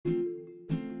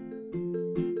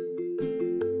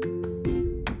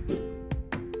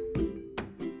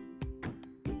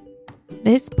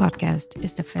This podcast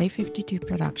is the Faith 52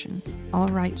 production, all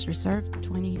rights reserved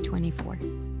 2024.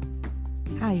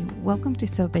 Hi, welcome to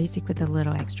So Basic with a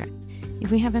Little Extra. If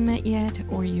we haven't met yet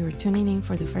or you're tuning in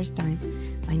for the first time,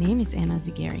 my name is Anna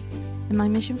Zugari, and my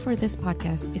mission for this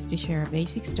podcast is to share a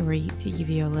basic story to give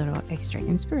you a little extra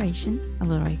inspiration, a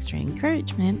little extra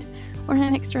encouragement, or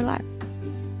an extra laugh.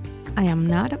 I am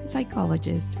not a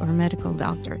psychologist or medical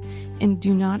doctor and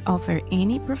do not offer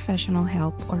any professional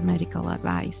help or medical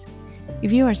advice.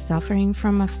 If you are suffering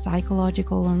from a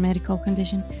psychological or medical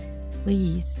condition,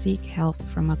 please seek help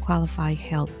from a qualified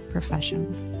health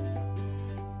professional.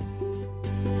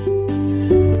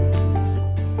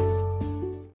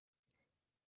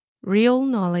 Real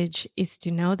knowledge is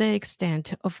to know the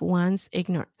extent of one's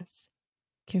ignorance.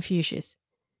 Confucius.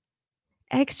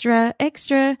 Extra,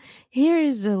 here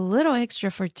is a little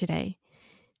extra for today.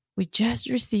 We just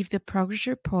received a progress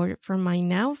report from my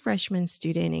now freshman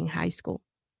student in high school.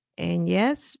 And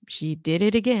yes, she did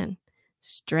it again.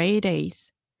 Straight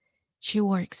A's. She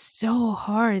worked so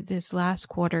hard this last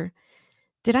quarter.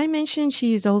 Did I mention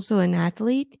she is also an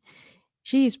athlete?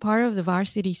 She is part of the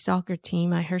varsity soccer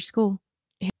team at her school.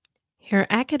 Her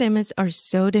academics are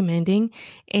so demanding,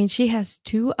 and she has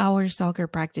 2-hour soccer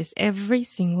practice every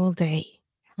single day.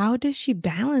 How does she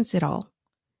balance it all?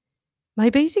 My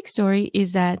basic story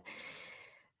is that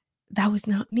was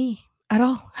not me at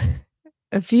all.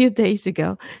 A few days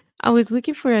ago, I was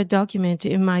looking for a document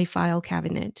in my file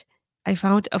cabinet. I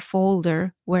found a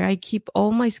folder where I keep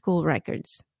all my school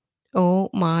records. Oh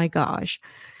my gosh.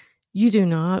 You do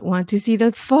not want to see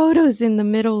the photos in the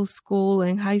middle school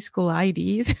and high school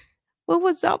IDs. What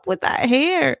was up with that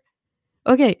hair?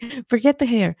 Okay, forget the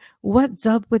hair. What's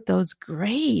up with those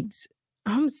grades?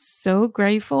 I'm so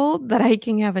grateful that I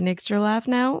can have an extra laugh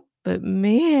now. But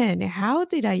man, how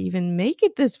did I even make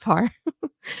it this far?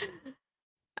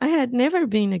 I had never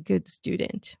been a good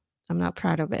student. I'm not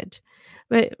proud of it.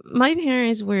 But my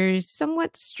parents were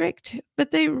somewhat strict,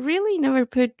 but they really never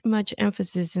put much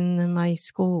emphasis in my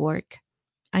schoolwork.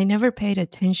 I never paid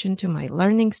attention to my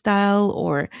learning style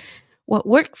or what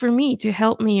worked for me to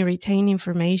help me retain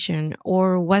information,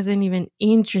 or wasn't even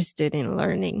interested in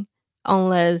learning,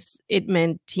 unless it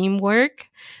meant teamwork,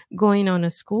 going on a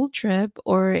school trip,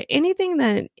 or anything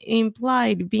that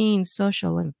implied being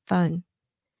social and fun.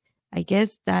 I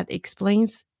guess that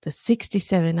explains the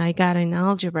 67 I got in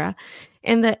algebra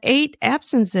and the 8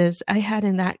 absences I had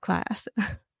in that class.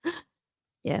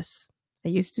 Yes, I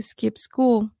used to skip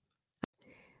school.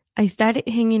 I started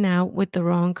hanging out with the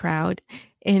wrong crowd,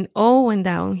 and all went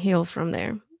downhill from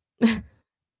there. I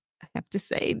have to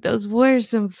say, those were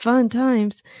some fun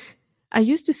times. I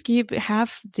used to skip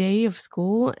half day of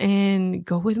school and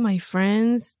go with my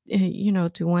friends,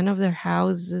 to one of their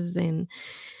houses and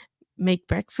make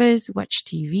breakfast, watch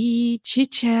TV,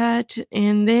 chit chat,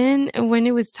 and then when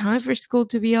it was time for school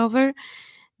to be over,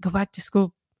 go back to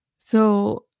school.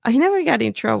 So I never got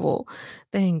in trouble,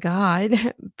 thank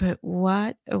God, but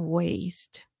what a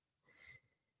waste.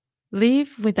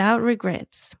 Live without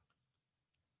regrets.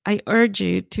 I urge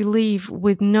you to live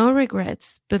with no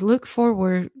regrets, but look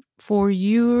forward, for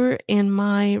your and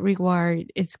my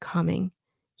reward is coming.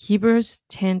 Hebrews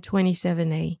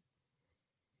 10:27a.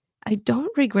 I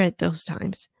don't regret those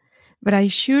times, but I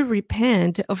should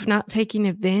repent of not taking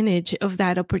advantage of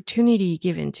that opportunity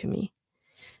given to me.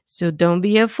 So don't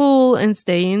be a fool and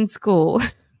stay in school.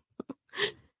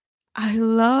 I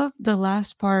love the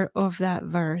last part of that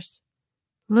verse.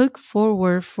 Look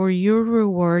forward, for your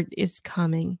reward is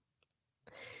coming.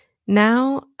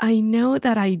 Now I know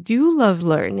that I do love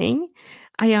learning.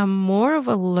 I am more of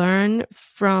a learn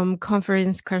from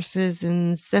conference courses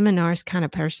and seminars kind of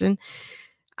person.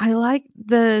 I like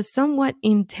the somewhat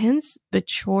intense but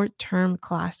short-term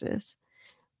classes.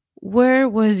 Where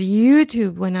was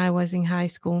YouTube when I was in high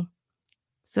school?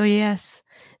 So yes,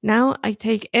 now I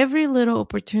take every little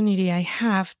opportunity I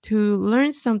have to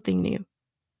learn something new.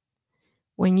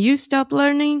 When you stop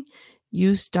learning,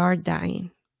 you start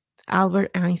dying. Albert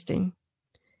Einstein.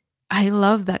 I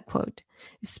love that quote,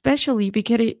 especially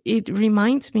because it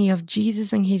reminds me of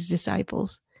Jesus and his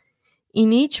disciples.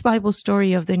 In each Bible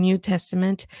story of the New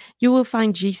Testament, you will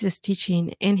find Jesus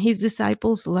teaching and his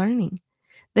disciples learning.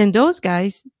 Then those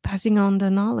guys passing on the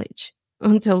knowledge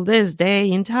until this day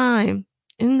in time.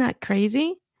 Isn't that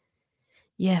crazy?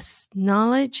 Yes,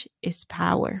 knowledge is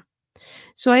power.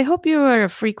 So I hope you are a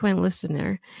frequent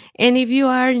listener. And if you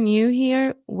are new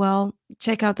here, well,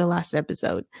 check out the last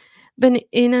episode. But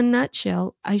in a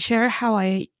nutshell, I share how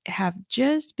I have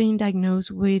just been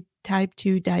diagnosed with type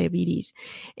 2 diabetes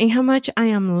and how much I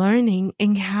am learning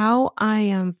and how I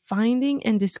am finding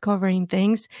and discovering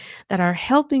things that are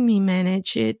helping me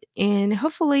manage it and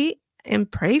hopefully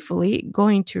and prayerfully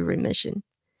going to remission.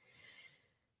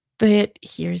 But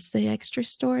here's the extra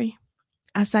story.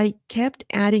 As I kept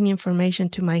adding information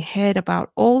to my head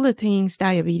about all the things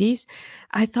diabetes,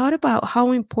 I thought about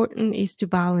how important it is to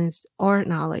balance our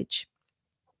knowledge.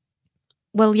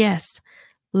 Well, yes,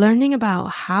 learning about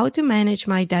how to manage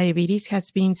my diabetes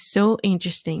has been so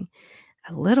interesting,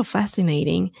 a little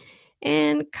fascinating,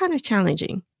 and kind of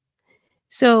challenging.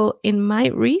 So, in my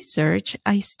research,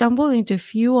 I stumbled into a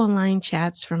few online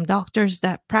chats from doctors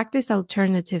that practice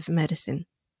alternative medicine,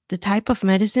 the type of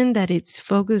medicine that it's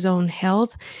focused on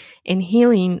health and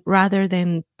healing rather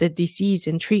than the disease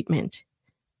and treatment.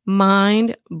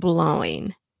 Mind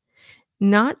blowing.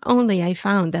 Not only I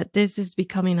found that this is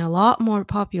becoming a lot more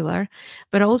popular,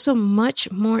 but also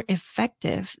much more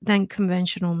effective than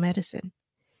conventional medicine.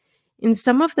 In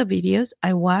some of the videos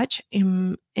I watch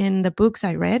in the books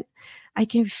I read, I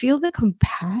can feel the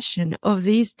compassion of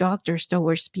these doctors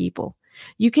towards people.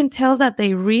 You can tell that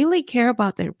they really care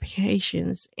about their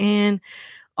patients and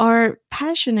are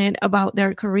passionate about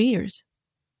their careers.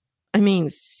 I mean,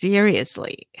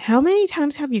 seriously, how many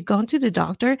times have you gone to the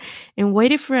doctor and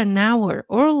waited for an hour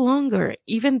or longer,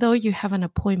 even though you have an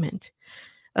appointment?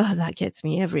 Oh, that gets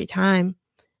me every time.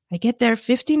 I get there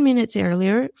 15 minutes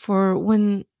earlier for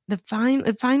when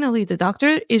finally the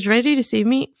doctor is ready to see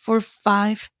me for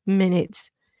 5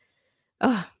 minutes.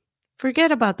 Oh,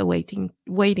 forget about the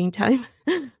waiting time.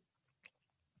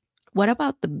 What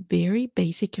about the very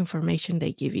basic information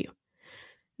they give you?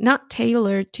 Not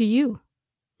tailored to you.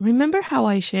 Remember how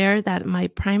I shared that my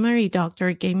primary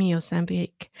doctor gave me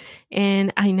Ozempic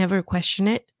and I never questioned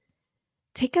it?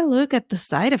 Take a look at the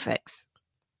side effects.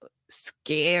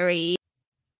 Scary.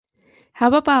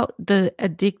 How about the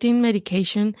addicting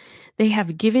medication they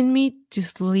have given me to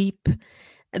sleep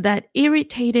that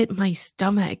irritated my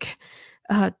stomach?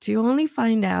 To only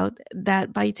find out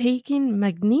that by taking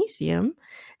magnesium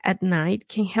at night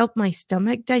can help my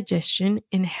stomach digestion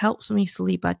and helps me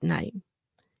sleep at night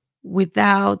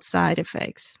without side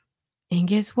effects. And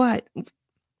guess what?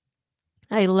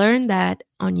 I learned that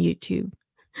on YouTube.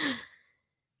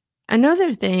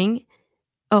 Another thing,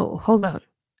 oh, hold on.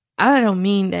 I don't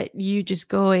mean that you just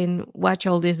go and watch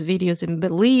all these videos and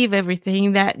believe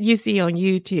everything that you see on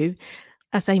YouTube.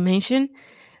 As I mentioned,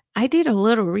 I did a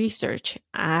little research.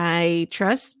 I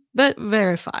trust but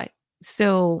verify.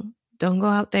 So don't go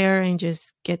out there and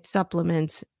just get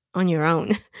supplements on your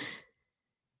own.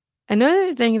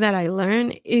 Another thing that I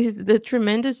learned is the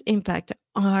tremendous impact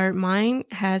our mind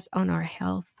has on our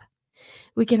health.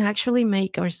 We can actually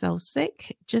make ourselves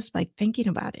sick just by thinking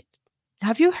about it.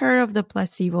 Have you heard of the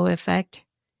placebo effect?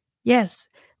 Yes,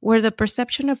 where the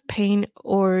perception of pain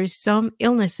or some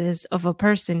illnesses of a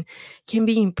person can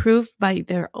be improved by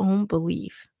their own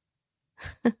belief.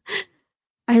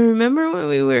 I remember when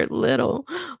we were little,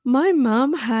 my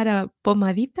mom had a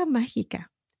pomadita mágica,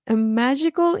 a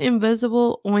magical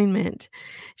invisible ointment.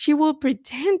 She will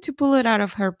pretend to pull it out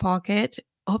of her pocket,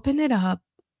 open it up,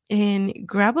 and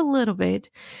grab a little bit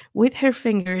with her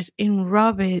fingers and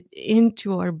rub it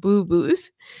into our boo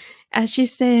boos. As she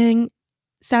sang,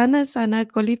 Sana, sana,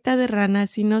 colita de rana,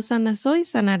 si no sanas hoy,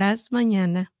 sanarás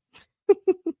mañana.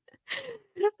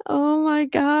 Oh my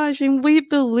gosh, and we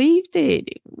believed it.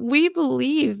 We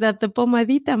believed that the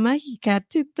pomadita mágica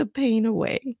took the pain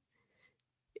away.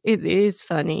 It is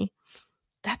funny.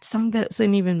 That song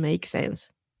doesn't even make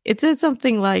sense. It said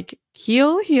something like,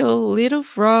 heal, heal, little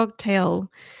frog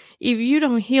tail. If you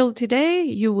don't heal today,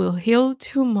 you will heal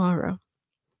tomorrow.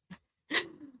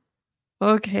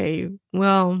 Okay,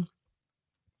 well,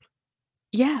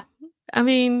 yeah, I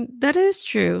mean, that is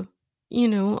true. You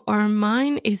know, our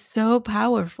mind is so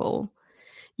powerful.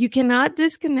 You cannot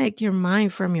disconnect your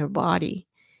mind from your body.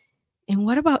 And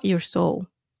what about your soul?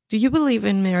 Do you believe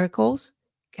in miracles?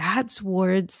 God's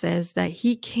word says that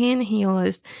He can heal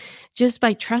us just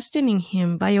by trusting in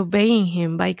Him, by obeying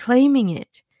Him, by claiming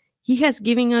it. He has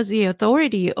given us the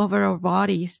authority over our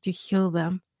bodies to heal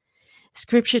them.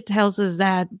 Scripture tells us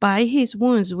that by His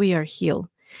wounds we are healed,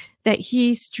 that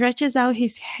He stretches out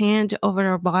His hand over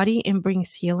our body and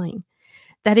brings healing,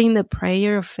 that in the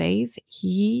prayer of faith,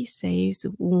 He saves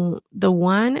the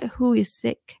one who is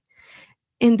sick.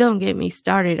 And don't get me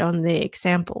started on the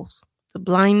examples. The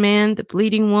blind man, the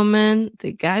bleeding woman,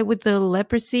 the guy with the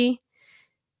leprosy.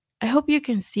 I hope you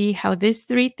can see how these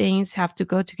three things have to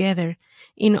go together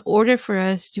in order for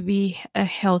us to be a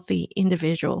healthy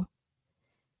individual.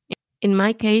 In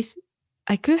my case,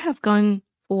 I could have gone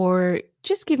for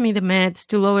just give me the meds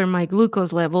to lower my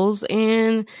glucose levels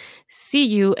and see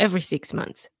you every 6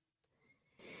 months.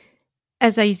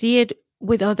 As I see it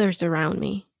with others around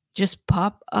me, just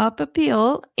pop up a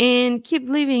pill and keep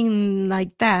living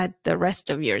like that the rest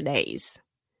of your days.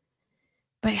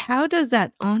 But how does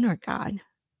that honor God?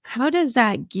 How does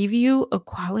that give you a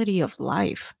quality of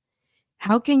life?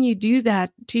 How can you do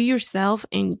that to yourself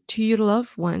and to your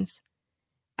loved ones?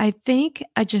 I think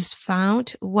I just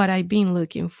found what I've been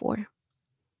looking for: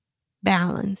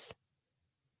 balance.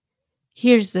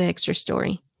 Here's the extra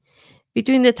story.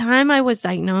 Between the time I was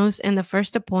diagnosed and the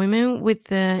first appointment with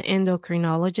the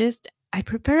endocrinologist, I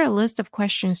prepared a list of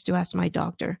questions to ask my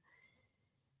doctor.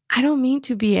 I don't mean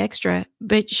to be extra,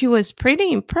 but she was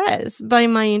pretty impressed by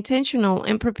my intentional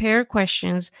and prepared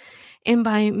questions and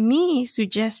by me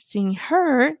suggesting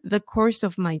her the course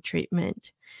of my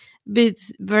treatment,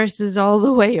 bits versus all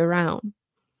the way around.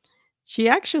 She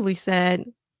actually said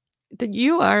that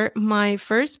you are my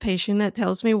first patient that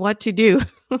tells me what to do.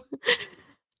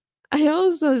 I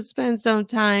also spent some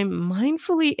time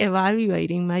mindfully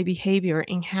evaluating my behavior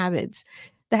and habits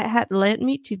that had led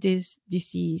me to this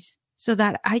disease so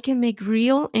that I can make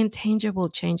real and tangible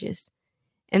changes.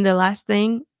 And the last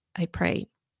thing, I prayed.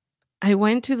 I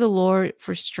went to the Lord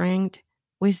for strength,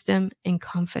 wisdom, and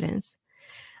confidence.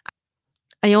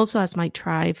 I also asked my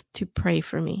tribe to pray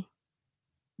for me.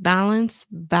 Balance,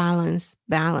 balance,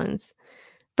 balance.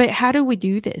 But how do we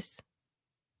do this?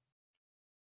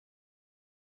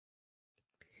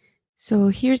 So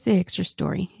here's the extra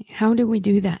story. How do we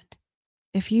do that?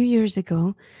 A few years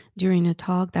ago, during a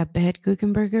talk that Beth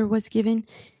Guckenberger was giving,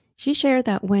 she shared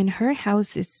that when her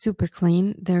house is super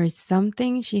clean, there is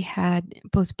something she had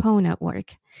postponed at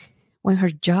work. When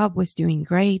her job was doing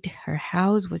great, her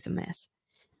house was a mess.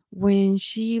 When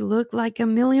she looked like $1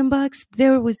 million,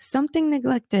 there was something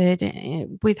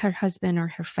neglected with her husband or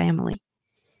her family.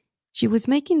 She was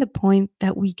making the point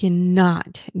that we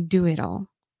cannot do it all.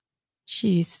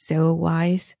 She is so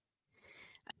wise.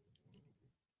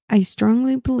 I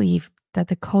strongly believe that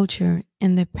the culture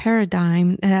and the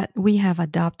paradigm that we have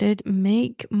adopted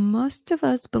make most of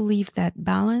us believe that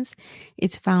balance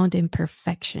is found in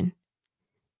perfection.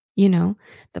 You know,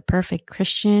 the perfect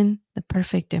Christian, the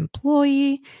perfect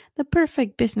employee, the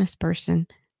perfect business person,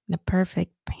 the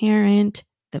perfect parent,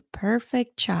 the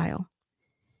perfect child.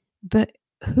 But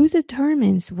who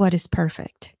determines what is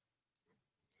perfect?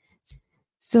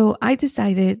 So I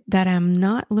decided that I'm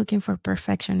not looking for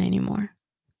perfection anymore.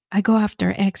 I go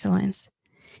after excellence.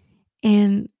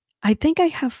 And I think I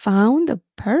have found the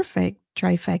perfect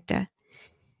trifecta.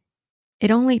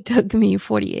 It only took me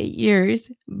 48 years,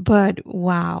 but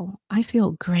wow, I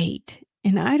feel great.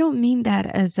 And I don't mean that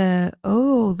as a,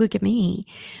 oh, look at me.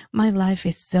 My life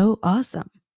is so awesome.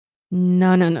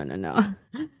 No, no, no, no, no.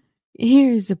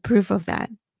 Here's the proof of that.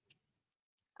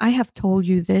 I have told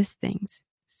you these things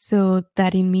so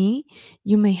that in me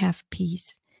you may have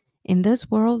peace. In this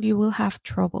world you will have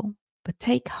trouble, but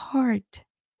take heart.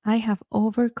 I have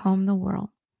overcome the world.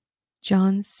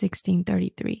 John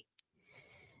 16:33.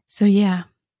 So yeah,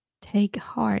 take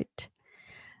heart.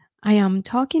 I am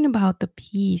talking about the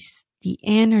peace, the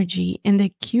energy, and the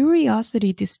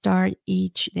curiosity to start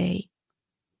each day.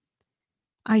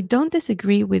 I don't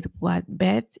disagree with what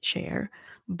Beth shared,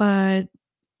 but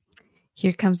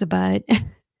here comes a but.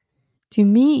 To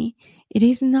me, it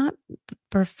is not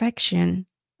perfection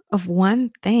of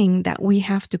one thing that we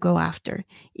have to go after.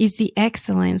 It's the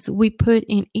excellence we put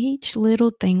in each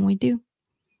little thing we do.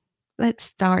 Let's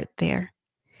start there.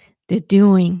 The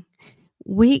doing.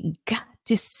 We got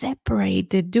to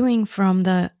separate the doing from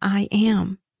the I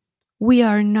am. We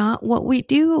are not what we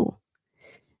do.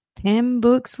 10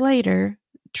 books later,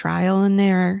 trial and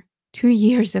error, 2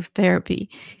 years of therapy,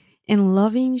 and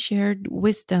loving shared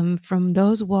wisdom from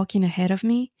those walking ahead of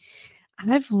me,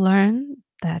 I've learned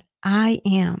that I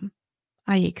am.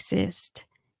 I exist.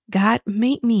 God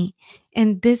made me,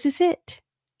 and this is it.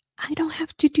 I don't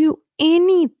have to do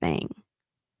anything.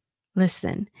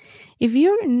 Listen, if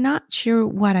you're not sure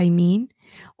what I mean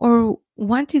or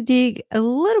want to dig a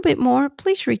little bit more,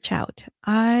 please reach out.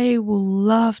 I would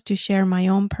love to share my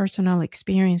own personal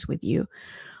experience with you,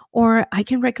 or I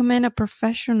can recommend a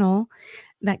professional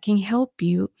that can help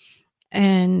you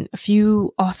and a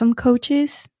few awesome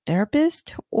coaches,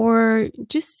 therapists, or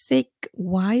just seek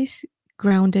wise,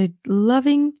 grounded,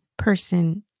 loving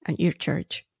person at your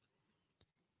church.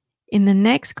 In the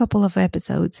next couple of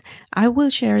episodes, I will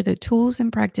share the tools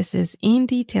and practices in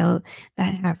detail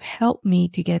that have helped me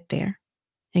to get there.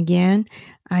 Again,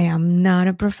 I am not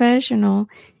a professional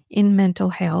in mental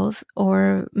health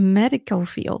or medical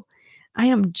field. I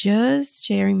am just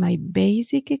sharing my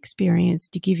basic experience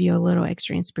to give you a little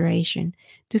extra inspiration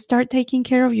to start taking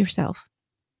care of yourself.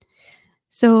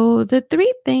 So, the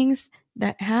three things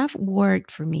that have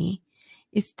worked for me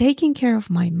is taking care of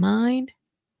my mind,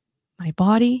 my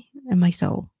body, and my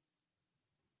soul.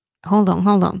 Hold on,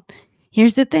 hold on.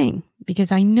 Here's the thing,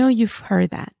 because I know you've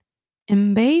heard that.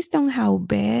 And based on how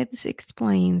Beth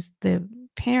explains the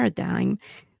paradigm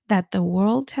that the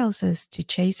world tells us to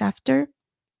chase after,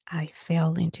 I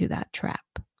fell into that trap.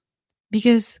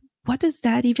 Because what does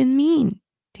that even mean?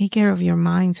 Take care of your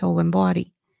mind, soul, and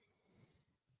body.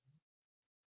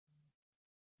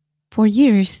 For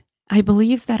years, I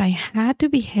believed that I had to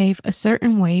behave a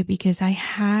certain way because I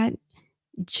had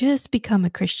just become a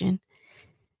Christian.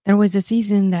 There was a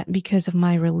season that because of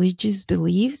my religious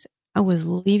beliefs, I was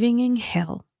living in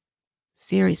hell.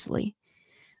 Seriously.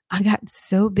 I got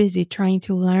so busy trying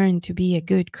to learn to be a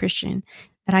good Christian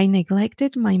that I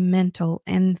neglected my mental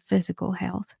and physical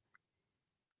health.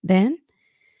 Then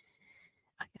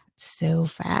I got so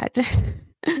fat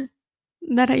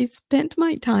that I spent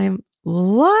my time,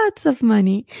 lots of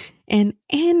money, and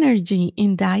energy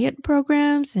in diet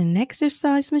programs and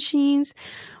exercise machines,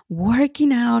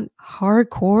 working out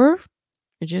hardcore,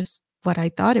 which is what I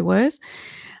thought it was,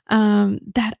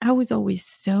 that I was always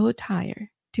so tired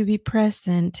to be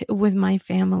present with my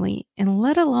family and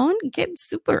let alone get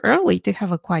super early to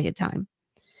have a quiet time.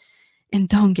 And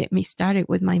don't get me started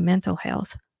with my mental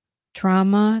health.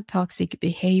 Trauma, toxic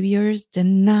behaviors,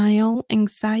 denial,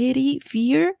 anxiety,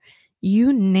 fear,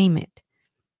 you name it.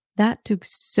 That took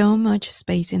so much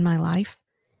space in my life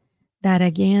that,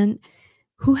 again,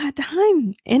 who had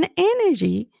time and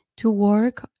energy to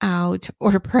work out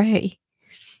or pray?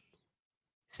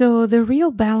 So the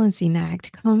real balancing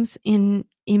act comes in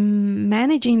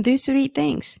managing these three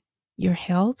things: your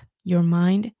health, your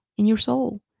mind, and your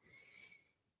soul.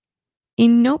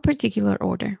 In no particular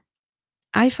order.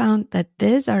 I found that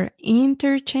these are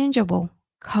interchangeable,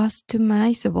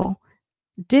 customizable,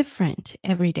 different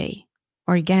every day,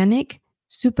 organic,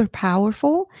 super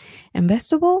powerful, and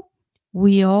best of all,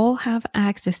 we all have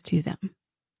access to them.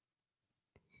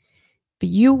 But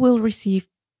you will receive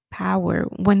power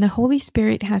when the Holy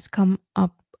Spirit has come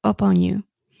up upon you.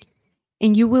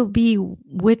 And you will be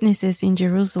witnesses in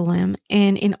Jerusalem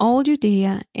and in all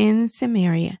Judea and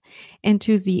Samaria and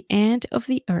to the end of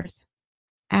the earth.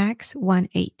 Acts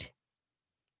 1:8.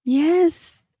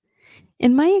 Yes.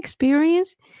 In my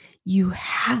experience, you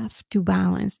have to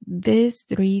balance these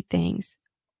three things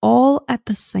all at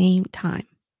the same time.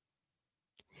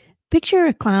 Picture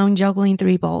a clown juggling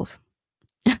three balls.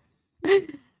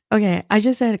 Okay, I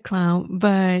just said a clown,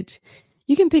 but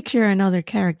you can picture another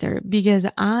character because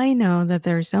I know that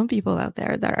there are some people out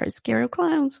there that are scared of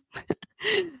clowns.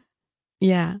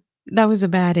 Yeah, that was a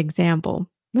bad example.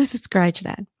 Let's scratch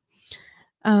that.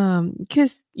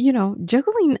 Because,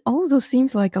 juggling also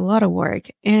seems like a lot of work,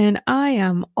 and I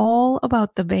am all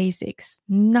about the basics,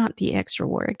 not the extra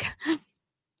work.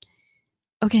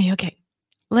 Okay.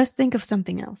 Let's think of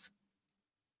something else.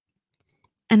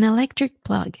 An electric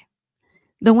plug.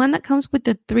 The one that comes with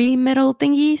the three middle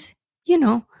thingies, you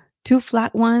know, two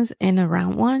flat ones and a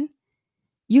round one.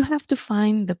 You have to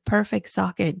find the perfect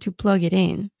socket to plug it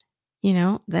in,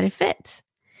 that it fits.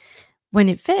 When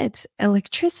it fits,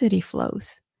 electricity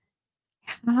flows.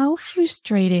 How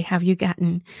frustrated have you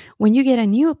gotten when you get a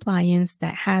new appliance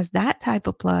that has that type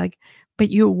of plug, but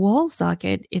your wall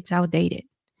socket, it's outdated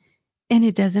and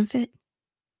it doesn't fit?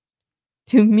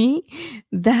 To me,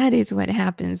 that is what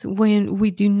happens when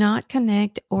we do not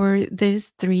connect or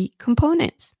these three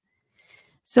components.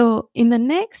 So, in the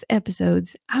next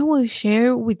episodes, I will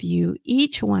share with you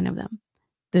each one of them,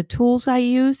 the tools I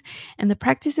use, and the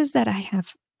practices that I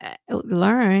have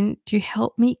learned to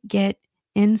help me get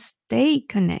and stay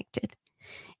connected.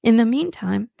 In the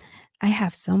meantime, I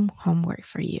have some homework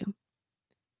for you.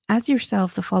 Ask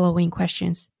yourself the following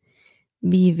questions.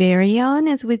 Be very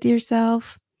honest with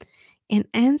yourself and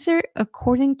answer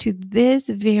according to this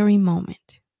very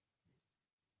moment.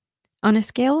 On a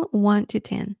scale 1 to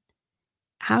 10,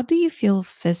 how do you feel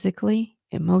physically,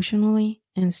 emotionally,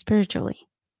 and spiritually?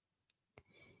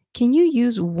 Can you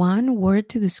use one word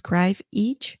to describe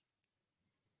each?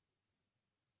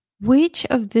 Which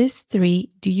of these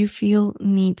three do you feel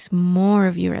needs more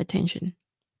of your attention?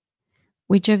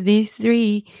 Which of these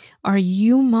three are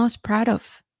you most proud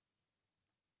of?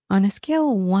 On a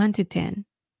scale 1 to 10,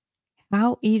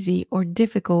 how easy or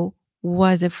difficult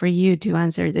was it for you to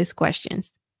answer these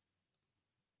questions?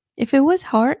 If it was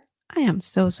hard, I am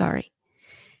so sorry.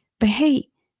 But hey,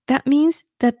 that means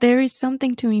that there is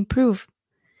something to improve,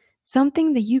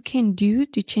 something that you can do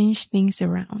to change things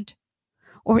around.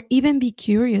 or even be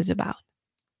curious about.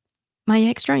 My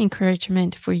extra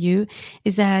encouragement for you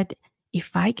is that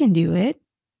if I can do it,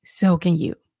 so can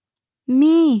you.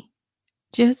 Me,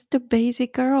 just a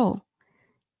basic girl.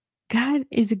 God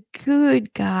is a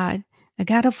good God, a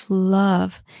God of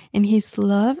love, and His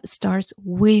love starts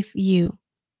with you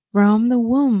from the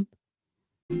womb.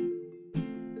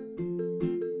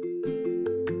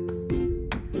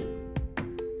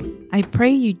 I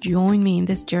pray you join me in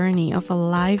this journey of a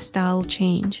lifestyle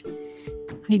change.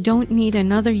 I don't need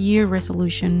another year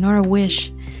resolution nor a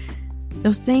wish.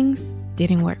 Those things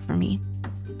didn't work for me.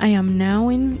 I am now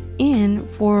in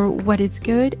for what is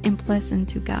good and pleasant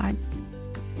to God.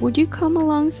 Would you come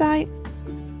alongside?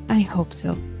 I hope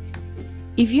so.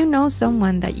 If you know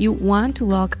someone that you want to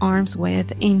lock arms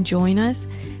with and join us,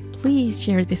 please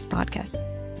share this podcast.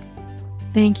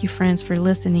 Thank you, friends, for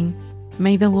listening.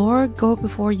 May the Lord go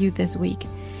before you this week,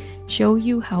 show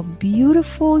you how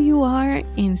beautiful you are,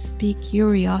 and speak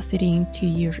curiosity into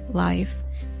your life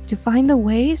to find the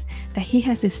ways that He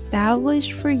has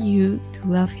established for you to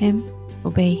love Him,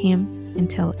 obey Him, and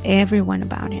tell everyone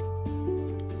about it.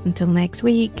 Until next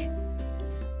week.